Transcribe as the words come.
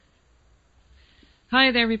Hi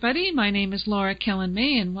there, everybody. My name is Laura Kellen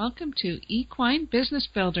May, and welcome to Equine Business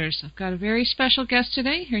Builders. I've got a very special guest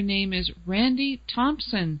today. Her name is Randy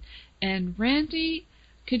Thompson. And Randy,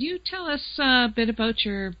 could you tell us a bit about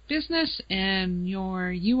your business and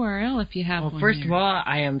your URL if you have one? Well, first of all,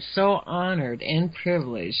 I am so honored and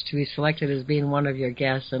privileged to be selected as being one of your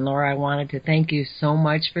guests. And Laura, I wanted to thank you so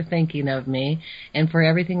much for thinking of me and for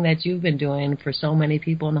everything that you've been doing for so many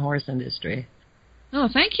people in the horse industry. Oh,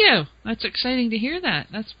 thank you. That's exciting to hear that.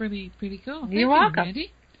 That's pretty cool. You're welcome.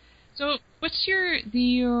 Randy. So what's your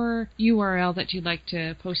URL that you'd like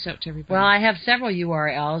to post out to everybody? Well, I have several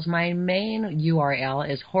URLs. My main URL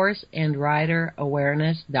is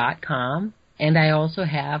horseandriderawareness.com, and I also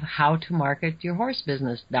have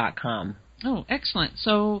howtomarketyourhorsebusiness.com. Oh, excellent.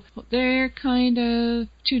 So they're kind of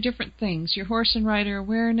two different things. Your horse and rider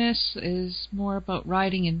awareness is more about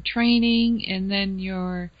riding and training, and then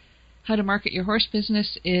your How to Market Your Horse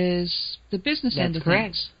Business is the business end of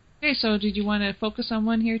correct. things. Okay, so did you want to focus on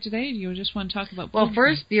one here today, or do you just want to talk about both? Well,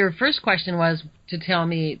 first, your first question was to tell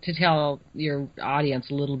your audience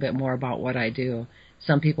a little bit more about what I do.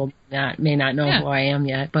 Some people may not know who I am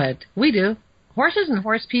yet, but we do. Horses and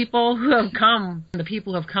horse people who have come, the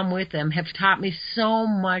people who have come with them, have taught me so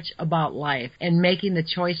much about life and making the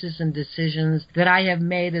choices and decisions that I have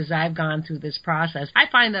made as I've gone through this process. I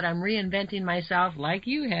find that I'm reinventing myself like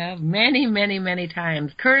you have many, many, many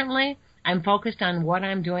times. Currently, I'm focused on what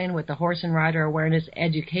I'm doing with the Horse and Rider Awareness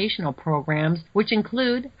educational programs, which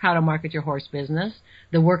include How to Market Your Horse Business,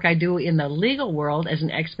 the work I do in the legal world as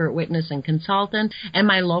an expert witness and consultant, and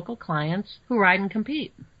my local clients who ride and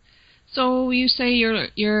compete. So you say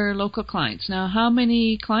your local clients. Now, how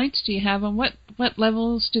many clients do you have, and what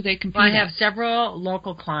levels do they compete at? I have several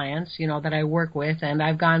local clients, that I work with, and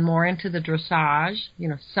I've gone more into the dressage.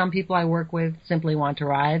 Some people I work with simply want to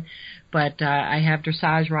ride, but I have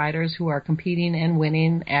dressage riders who are competing and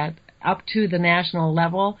winning at up to the national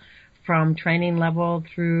level, from training level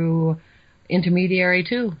through intermediary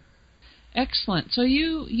too. Excellent. So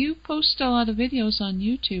you post a lot of videos on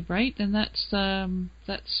YouTube, right? And that's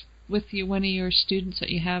with one of your students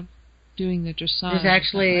that you have doing the dressage. There's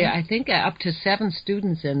actually, right? I think, up to 7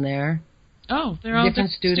 students in there. Oh, they're all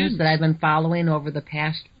different students that I've been following over the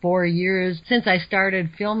past 4 years since I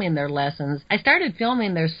started filming their lessons. I started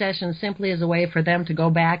filming their sessions simply as a way for them to go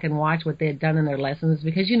back and watch what they had done in their lessons,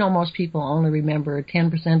 because most people only remember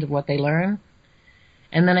 10% of what they learn.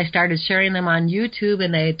 And then I started sharing them on YouTube,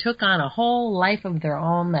 and they took on a whole life of their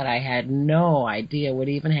own that I had no idea would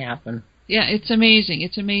even happen. Yeah, it's amazing.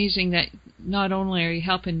 It's amazing that not only are you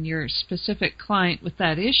helping your specific client with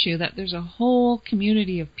that issue, that there's a whole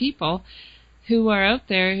community of people who are out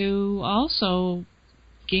there who also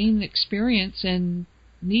gain experience and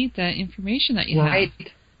need that information that you have. Right.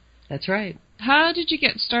 That's right. How did you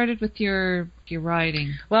get started with your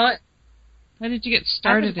riding? Well, how did you get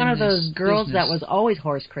started in this I was one of those girls business? that was always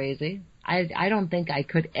horse crazy. I don't think I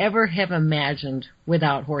could ever have imagined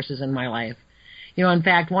without horses in my life. In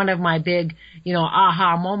fact, one of my big,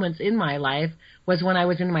 aha moments in my life was when I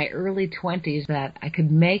was in my early 20s that I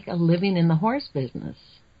could make a living in the horse business.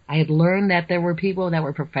 I had learned that there were people that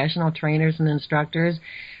were professional trainers and instructors,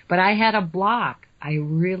 but I had a block. I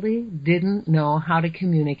really didn't know how to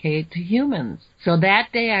communicate to humans. So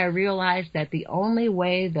that day I realized that the only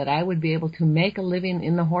way that I would be able to make a living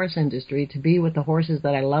in the horse industry, to be with the horses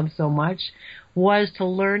that I love so much, was to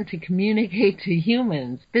learn to communicate to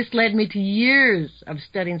humans. This led me to years of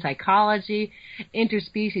studying psychology,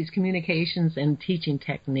 interspecies communications, and teaching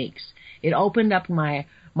techniques. It opened up my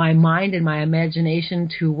mind and my imagination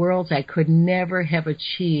to worlds I could never have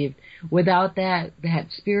achieved without that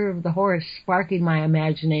spirit of the horse sparking my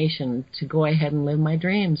imagination to go ahead and live my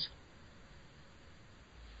dreams.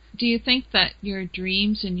 Do you think that your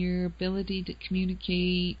dreams and your ability to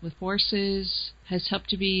communicate with horses has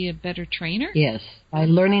helped you be a better trainer? Yes. By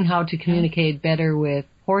learning how to communicate better with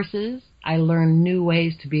horses, I learned new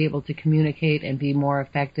ways to be able to communicate and be more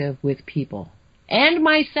effective with people. And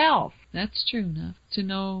myself. That's true enough to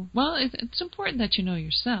know. Well, it's important that you know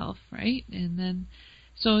yourself, right? And then,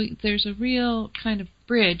 so there's a real kind of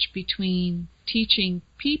bridge between teaching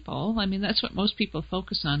people. I mean, that's what most people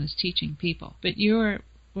focus on, is teaching people. But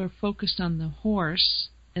we're focused on the horse,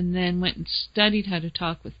 and then went and studied how to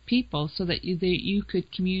talk with people so that you could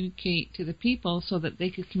communicate to the people so that they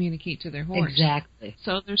could communicate to their horse. Exactly.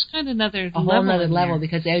 So there's kind of a whole other level,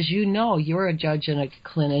 because as you know, you're a judge and a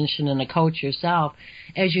clinician and a coach yourself.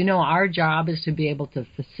 As you know, our job is to be able to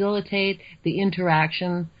facilitate the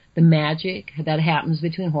interaction, the magic that happens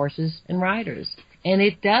between horses and riders. And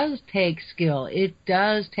it does take skill. It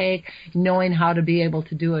does take knowing how to be able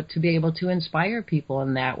to do it, to be able to inspire people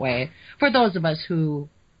in that way, for those of us who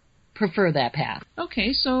prefer that path.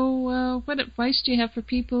 Okay, so what advice do you have for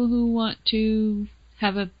people who want to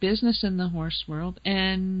have a business in the horse world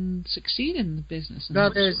and succeed in the business in the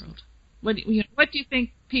horse world? What do you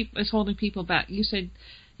think is holding people back? You said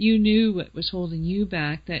you knew what was holding you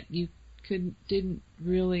back, that you didn't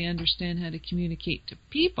really understand how to communicate to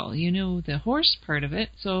people. You knew the horse part of it.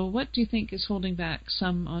 So what do you think is holding back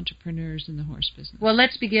some entrepreneurs in the horse business? Well,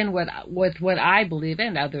 let's begin with what I believe,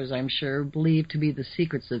 and others I'm sure believe to be the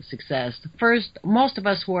secrets of success. First, most of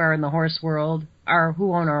us who are in the horse world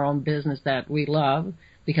who own our own business that we love,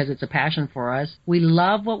 because it's a passion for us. We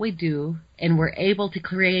love what we do, and we're able to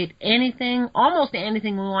create anything, almost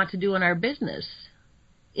anything we want to do in our business,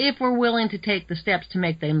 if we're willing to take the steps to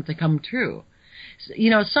make them to come true.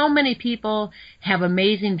 So many people have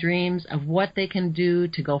amazing dreams of what they can do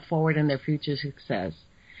to go forward in their future success.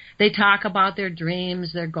 They talk about their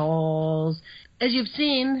dreams, their goals. As you've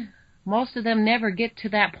seen, most of them never get to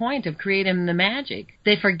that point of creating the magic.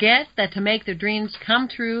 They forget that to make their dreams come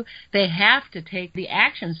true, they have to take the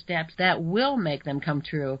action steps that will make them come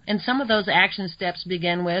true. And some of those action steps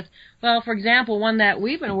begin with, well, for example, one that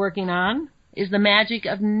we've been working on is the magic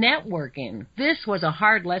of networking. This was a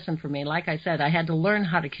hard lesson for me. Like I said, I had to learn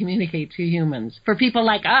how to communicate to humans. For people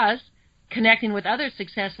like us, connecting with other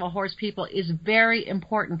successful horse people is very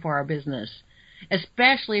important for our business,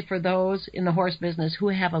 especially for those in the horse business who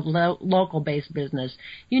have a local-based business.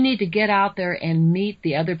 You need to get out there and meet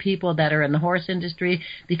the other people that are in the horse industry,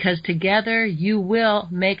 because together you will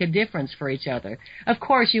make a difference for each other. Of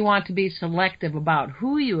course, you want to be selective about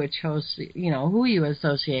who you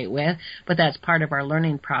associate with, but that's part of our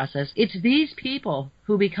learning process. It's these people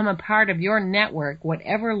who become a part of your network,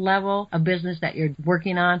 whatever level of business that you're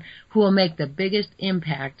working on, who will make the biggest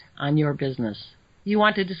impact on your business. You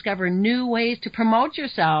want to discover new ways to promote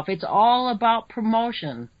yourself. It's all about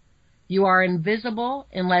promotion. You are invisible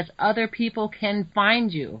unless other people can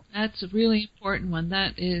find you. That's a really important one.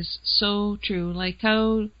 That is so true. Like,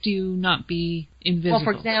 how do you not be invisible? Well,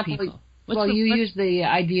 for example, you use the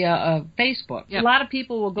idea of Facebook. Yep. A lot of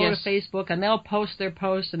people will go to Facebook and they'll post their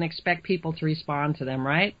posts and expect people to respond to them,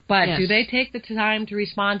 right? But do they take the time to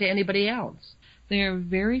respond to anybody else? There are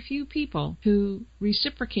very few people who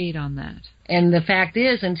reciprocate on that. And the fact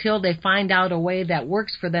is, until they find out a way that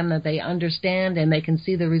works for them, that they understand and they can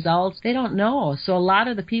see the results, they don't know. So a lot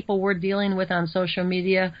of the people we're dealing with on social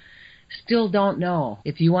media still don't know.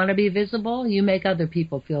 If you want to be visible, you make other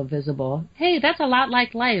people feel visible. Hey, that's a lot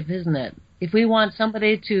like life, isn't it? If we want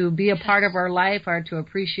somebody to be a part of our life or to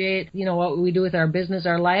appreciate, what we do with our business,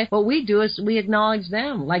 our life, what we do is we acknowledge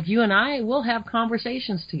them. Like you and I, we'll have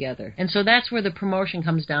conversations together. And so that's where the promotion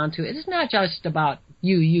comes down to. It's not just about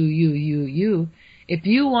you. If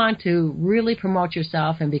you want to really promote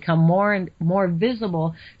yourself and become more and more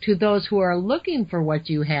visible to those who are looking for what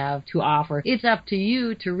you have to offer, it's up to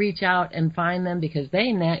you to reach out and find them, because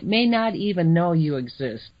they may not even know you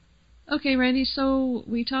exist. Okay, Randy, so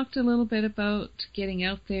we talked a little bit about getting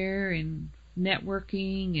out there and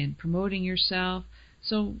networking and promoting yourself.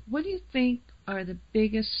 So what do you think are the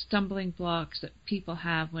biggest stumbling blocks that people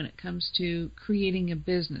have when it comes to creating a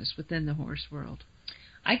business within the horse world?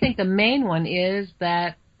 I think the main one is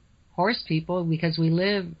that horse people, because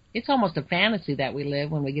it's almost a fantasy that we live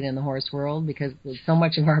when we get in the horse world, because it's so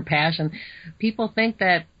much of our passion. People think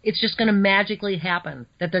that it's just going to magically happen,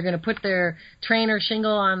 that they're going to put their trainer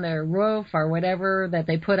shingle on their roof or whatever that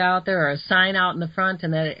they put out there, or a sign out in the front,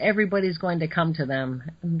 and that everybody's going to come to them.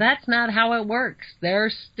 That's not how it works.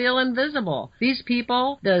 They're still invisible. These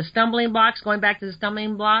people, the stumbling blocks, going back to the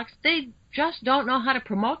stumbling blocks, they just don't know how to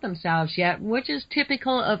promote themselves yet, which is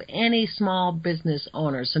typical of any small business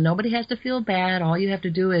owner. So nobody has to feel bad. All you have to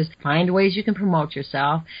do is find ways you can promote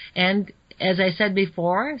yourself. And as I said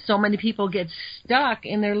before, so many people get stuck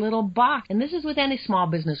in their little box. And this is with any small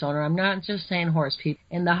business owner. I'm not just saying horse people.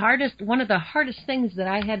 And one of the hardest things that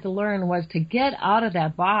I had to learn was to get out of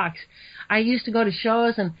that box. I used to go to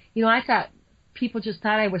shows and, I thought people just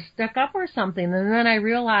thought I was stuck up or something. And then I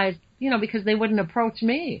realized, because they wouldn't approach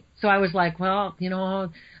me. So I was like, well,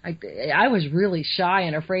 I was really shy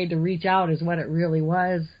and afraid to reach out is what it really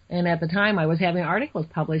was. And at the time I was having articles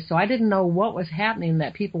published, so I didn't know what was happening,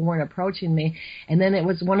 that people weren't approaching me. And then it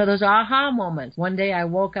was one of those aha moments. One day I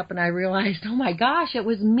woke up and I realized, oh my gosh, it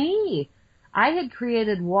was me. I had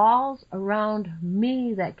created walls around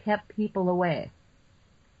me that kept people away.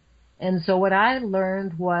 And so what I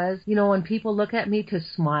learned was, when people look at me, to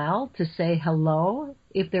smile, to say hello.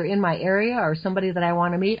 If they're in my area or somebody that I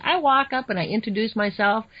want to meet, I walk up and I introduce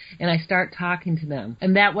myself and I start talking to them.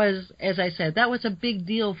 And that was, as I said, that was a big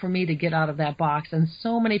deal for me to get out of that box. And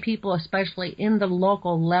so many people, especially in the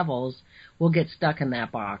local levels, will get stuck in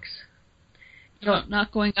that box.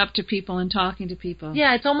 Not going up to people and talking to people.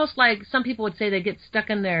 Yeah, it's almost like some people would say they get stuck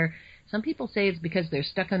in some people say it's because they're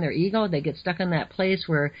stuck in their ego. They get stuck in that place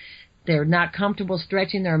where they're not comfortable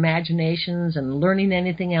stretching their imaginations and learning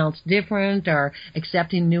anything else different or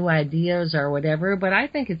accepting new ideas or whatever. But I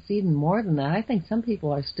think it's even more than that. I think some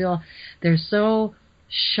people are they're so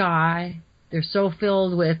shy. They're so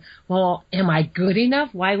filled with, well, am I good enough?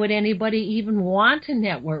 Why would anybody even want to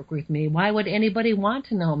network with me? Why would anybody want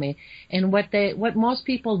to know me? And what most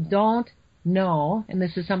people don't know, and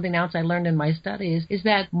this is something else I learned in my studies, is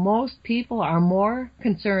that most people are more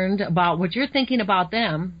concerned about what you're thinking about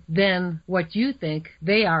them than what you think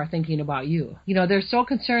they are thinking about you. They're so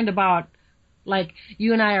concerned about, like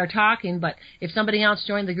you and I are talking, but if somebody else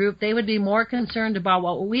joined the group, they would be more concerned about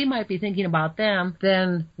what we might be thinking about them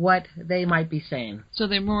than what they might be saying. So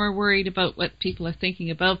they're more worried about what people are thinking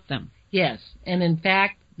about them. Yes, and in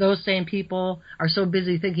fact, those same people are so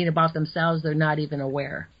busy thinking about themselves, they're not even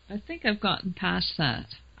aware. I think I've gotten past that.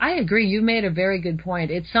 I agree. You made a very good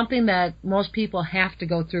point. It's something that most people have to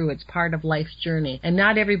go through. It's part of life's journey. And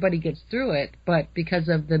not everybody gets through it, but because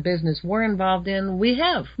of the business we're involved in, we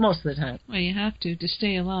have most of the time. Well, you have to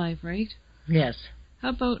stay alive, right? Yes. How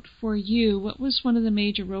about for you? What was one of the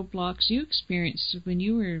major roadblocks you experienced when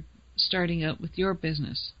you were starting out with your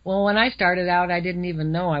business? Well, when I started out, I didn't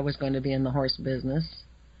even know I was going to be in the horse business.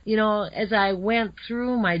 As I went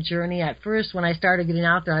through my journey, at first when I started getting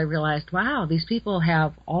out there, I realized, wow, these people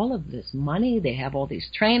have all of this money. They have all these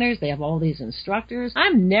trainers. They have all these instructors.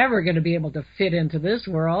 I'm never going to be able to fit into this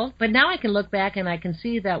world. But now I can look back and I can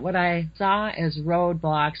see that what I saw as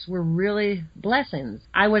roadblocks were really blessings.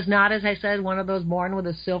 I was not, as I said, one of those born with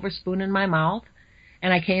a silver spoon in my mouth.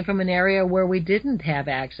 And I came from an area where we didn't have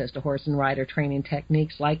access to horse and rider training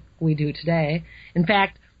techniques like we do today. In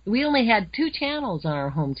fact, we only had 2 channels on our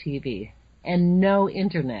home TV and no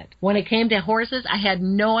internet. When it came to horses, I had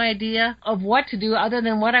no idea of what to do other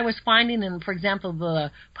than what I was finding in, for example, the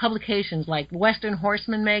publications like Western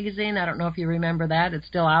Horseman magazine. I don't know if you remember that. It's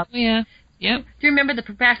still out. Yeah. Yep. Do you remember the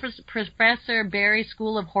Professor Barry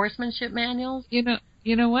School of Horsemanship manuals?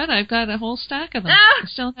 You know what? I've got a whole stack of them. I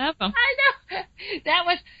still have them. I know.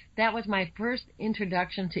 That was my first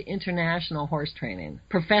introduction to international horse training.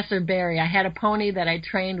 Professor Barry. I had a pony that I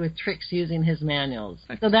trained with tricks using his manuals.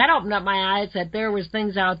 So that opened up my eyes that there was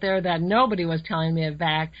things out there that nobody was telling me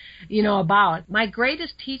about. My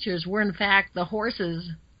greatest teachers were, in fact, the horses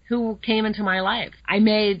who came into my life. I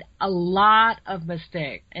made a lot of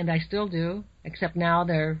mistakes, and I still do, except now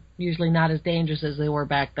they're usually not as dangerous as they were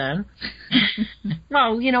back then.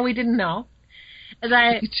 Well, we didn't know.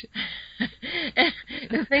 The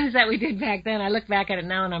things that we did back then, I look back at it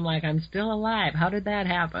now and I'm like, I'm still alive. How did that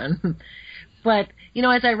happen? But,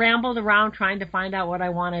 as I rambled around trying to find out what I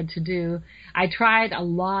wanted to do, I tried a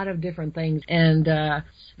lot of different things. And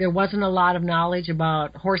there wasn't a lot of knowledge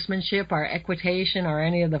about horsemanship or equitation or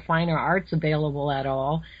any of the finer arts available at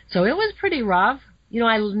all. So it was pretty rough.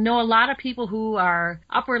 I know a lot of people who are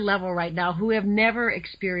upper level right now who have never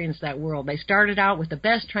experienced that world. They started out with the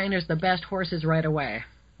best trainers, the best horses right away.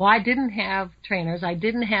 Well, I didn't have trainers. I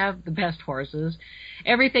didn't have the best horses.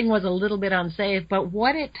 Everything was a little bit unsafe. But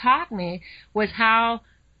what it taught me was how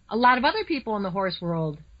a lot of other people in the horse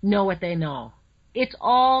world know what they know. It's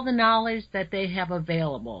all the knowledge that they have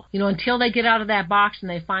available. Until they get out of that box and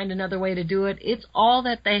they find another way to do it, it's all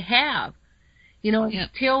that they have.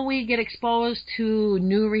 Until we get exposed to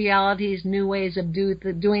new realities, new ways of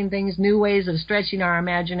doing things, new ways of stretching our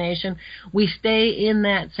imagination, we stay in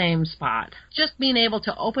that same spot. Just being able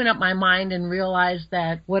to open up my mind and realize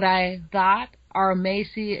that what I thought or may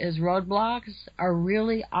see as roadblocks are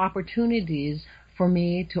really opportunities for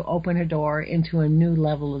me to open a door into a new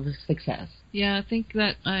level of success. Yeah, I think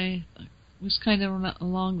that I was kind of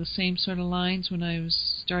along the same sort of lines when I was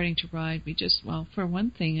starting to ride. For one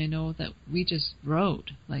thing, I know that we just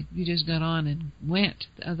rode. Like, we just got on and went.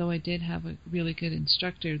 Although I did have a really good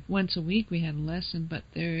instructor. Once a week we had a lesson, but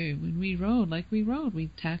when we rode, we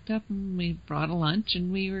tacked up and we brought a lunch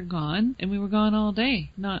and we were gone. And we were gone all day.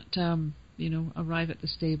 Not, arrive at the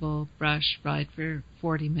stable, brush, ride for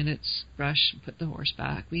 40 minutes, brush, put the horse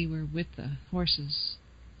back. We were with the horses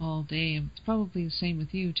all day. It's probably the same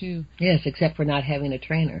with you, too. Yes, except for not having a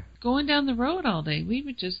trainer. Going down the road all day, we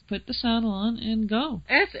would just put the saddle on and go.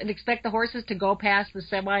 Yes, and expect the horses to go past the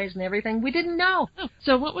semis and everything. We didn't know. Oh.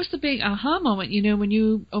 So what was the big aha moment, when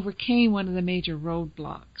you overcame one of the major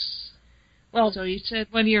roadblocks? Well, so you said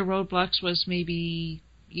one of your roadblocks was maybe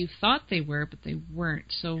you thought they were, but they weren't.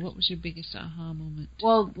 So what was your biggest aha moment?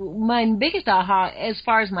 Well, my biggest aha, as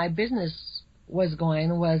far as my business was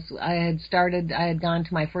going, was I had gone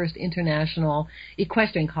to my first international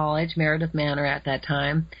equestrian college, Meredith Manor at that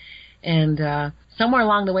time, and somewhere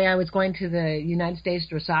along the way I was going to the United States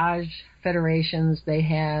Dressage Federations. They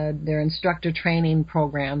had their instructor training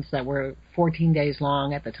programs that were 14 days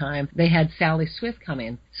long at the time. They had Sally Swift come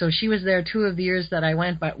in. So she was there 2 of the years that I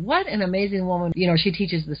went, but what an amazing woman. She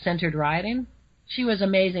teaches the centered riding. She was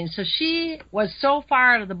amazing. So she was so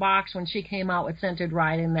far out of the box when she came out with centered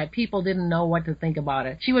riding that people didn't know what to think about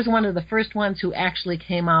it. She was one of the first ones who actually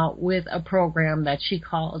came out with a program that she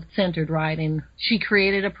called centered riding. She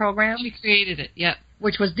created a program. She created it, yep.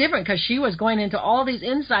 Which was different because she was going into all these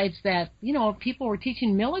insights that, people were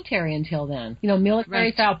teaching military until then.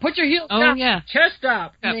 Military style, put your heels down, chest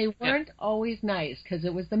up. And they weren't always nice because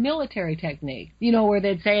it was the military technique, where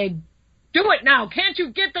they'd say, do it now. Can't you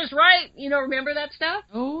get this right? Remember that stuff?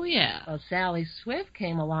 Oh, yeah. Well, Sally Swift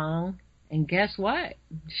came along, and guess what?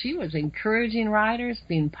 She was encouraging riders,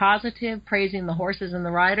 being positive, praising the horses and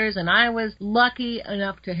the riders, and I was lucky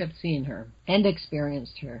enough to have seen her and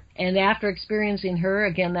experienced her. And after experiencing her,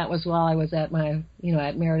 again, that was while I was at my,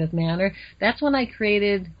 at Meredith Manor, that's when I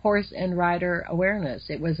created Horse and Rider Awareness.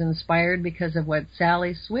 It was inspired because of what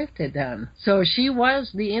Sally Swift had done. So she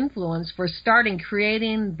was the influence for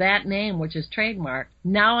creating that name, which is trademarked.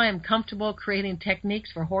 Now I'm comfortable creating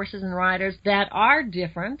techniques for horses and riders that are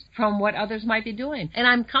different from what others might be doing. And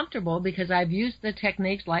I'm comfortable because I've used the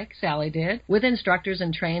techniques like Sally did with instructors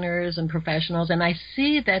and trainers and professionals, and I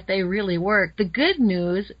see that they really work. The good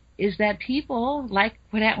news is that people, like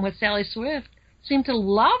what happened with Sally Swift, seem to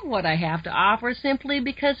love what I have to offer simply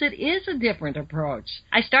because it is a different approach.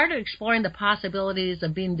 I started exploring the possibilities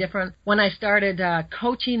of being different when I started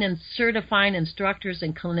coaching and certifying instructors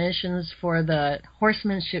and clinicians for the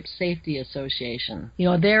Horsemanship Safety Association.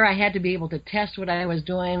 There I had to be able to test what I was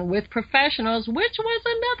doing with professionals, which was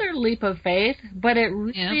another leap of faith, but it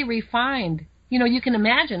really refined. You can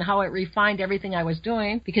imagine how it refined everything I was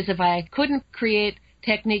doing, because if I couldn't create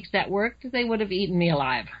techniques that worked, they would have eaten me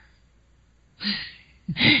alive.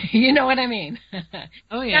 You know what I mean?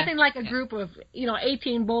 Oh, yeah. Nothing like a group of,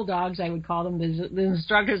 18 bulldogs, I would call them, the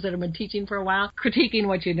instructors that have been teaching for a while, critiquing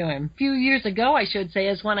what you're doing. A few years ago, I should say,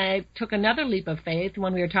 is when I took another leap of faith,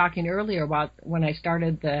 when we were talking earlier about when I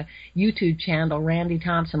started the YouTube channel, Randy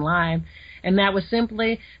Thompson Live, and that was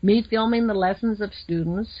simply me filming the lessons of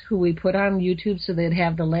students who we put on YouTube so they'd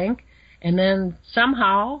have the link. And then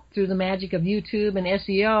somehow, through the magic of YouTube and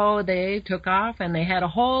SEO, they took off and they had a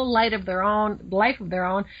whole life of their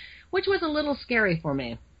own, which was a little scary for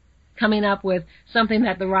me. Coming up with something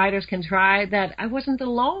that the riders can try, that I wasn't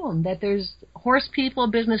alone, that there's horse people,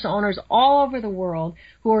 business owners all over the world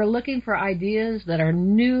who are looking for ideas that are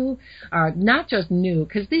new, not just new,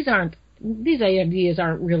 because these ideas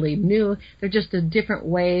aren't really new. They're just a different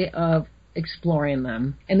way of exploring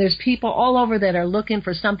them. And there's people all over that are looking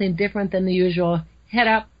for something different than the usual head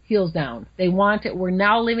up, heels down. They want it. We're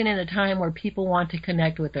now living in a time where people want to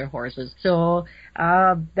connect with their horses. So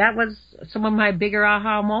that was some of my bigger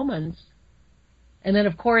aha moments. And then,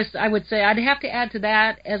 of course, I would say I'd have to add to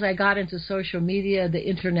that, as I got into social media, the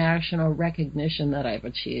international recognition that I've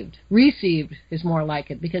received is more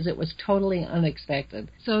like it, because it was totally unexpected.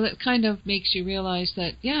 So that kind of makes you realize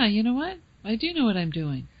that, you know what? I do know what I'm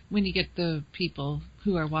doing. When you get the people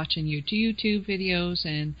who are watching your YouTube videos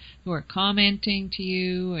and who are commenting to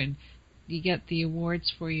you, and you get the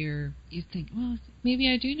awards for you think, well,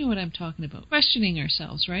 maybe I do know what I'm talking about. Questioning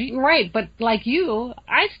ourselves, right? Right, but like you,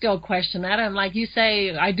 I still question that. I'm like, you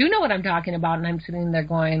say, I do know what I'm talking about, and I'm sitting there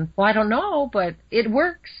going, well, I don't know, but it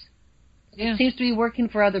works. Yeah. It seems to be working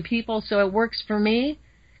for other people, so it works for me.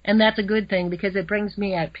 And that's a good thing, because it brings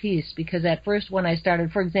me at peace. Because at first when I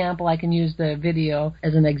started, for example, I can use the video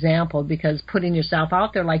as an example, because putting yourself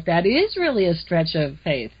out there like that is really a stretch of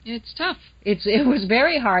faith. It's tough. It was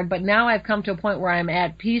very hard, but now I've come to a point where I'm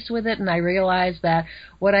at peace with it, and I realize that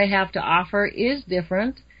what I have to offer is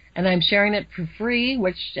different, and I'm sharing it for free,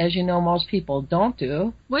 which, as you know, most people don't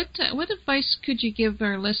do. What advice could you give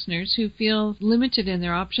our listeners who feel limited in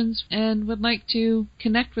their options and would like to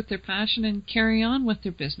connect with their passion and carry on with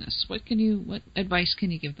their business? What advice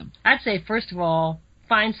can you give them? I'd say, first of all,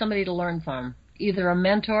 find somebody to learn from. either a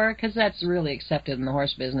mentor, because that's really accepted in the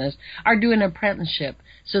horse business, or do an apprenticeship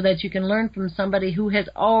so that you can learn from somebody who has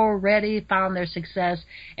already found their success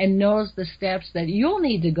and knows the steps that you'll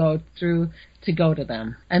need to go through to go to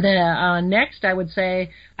them. And then next, I would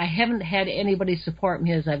say I haven't had anybody support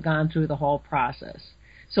me as I've gone through the whole process.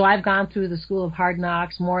 So I've gone through the School of Hard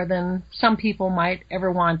Knocks more than some people might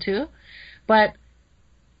ever want to. But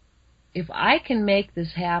if I can make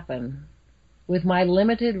this happen with my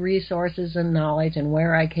limited resources and knowledge and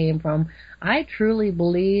where I came from, I truly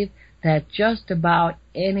believe that just about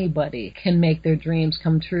anybody can make their dreams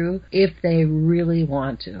come true if they really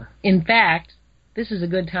want to. In fact, this is a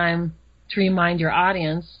good time to remind your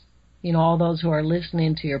audience, all those who are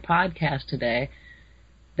listening to your podcast today,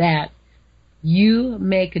 that you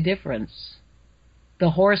make a difference.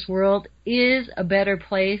 The horse world is a better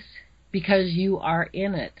place because you are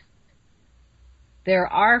in it. There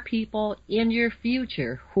are people in your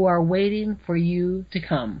future who are waiting for you to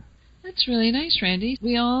come. That's really nice, Randy.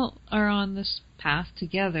 We all are on this path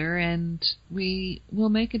together, and we will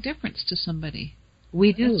make a difference to somebody.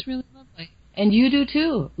 We do. That's really lovely. And you do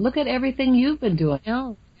too. Look at everything you've been doing.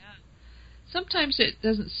 Oh, yeah. Sometimes it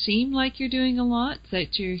doesn't seem like you're doing a lot,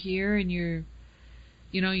 that you're here and you're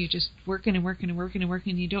just working and working and working and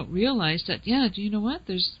working, and you don't realize that, do you know what?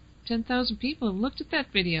 There's 10,000 people have looked at that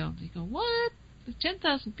video. They go, what?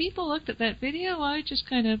 10,000 people looked at that video? Well, I just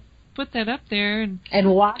kind of put that up there, and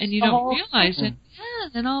you don't realize it. Yeah,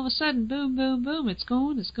 then all of a sudden, boom, boom, boom, it's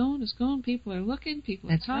going. People are looking,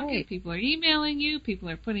 people are talking, right. People are emailing you, people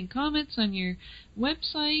are putting comments on your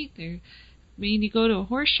website. You go to a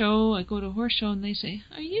horse show, I go to a horse show, and they say,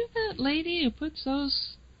 are you that lady who puts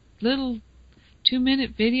those little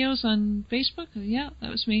 2-minute videos on Facebook? Yeah,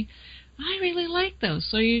 that was me. I really like those.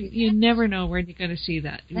 So you never know where you're going to see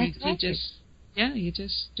that. You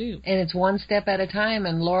just do. And it's one step at a time.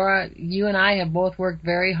 And Laura, you and I have both worked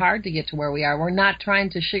very hard to get to where we are. We're not trying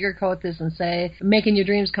to sugarcoat this and say making your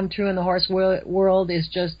dreams come true in the horse world is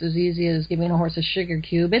just as easy as giving a horse a sugar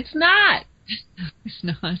cube. It's not. It's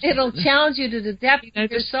not. It'll challenge you to the depth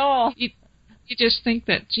of your soul. You just think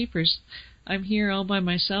that, jeepers, I'm here all by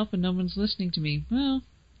myself and no one's listening to me. Well,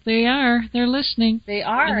 they are. They're listening. They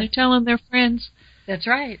are. And they're telling their friends. That's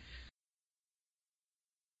right.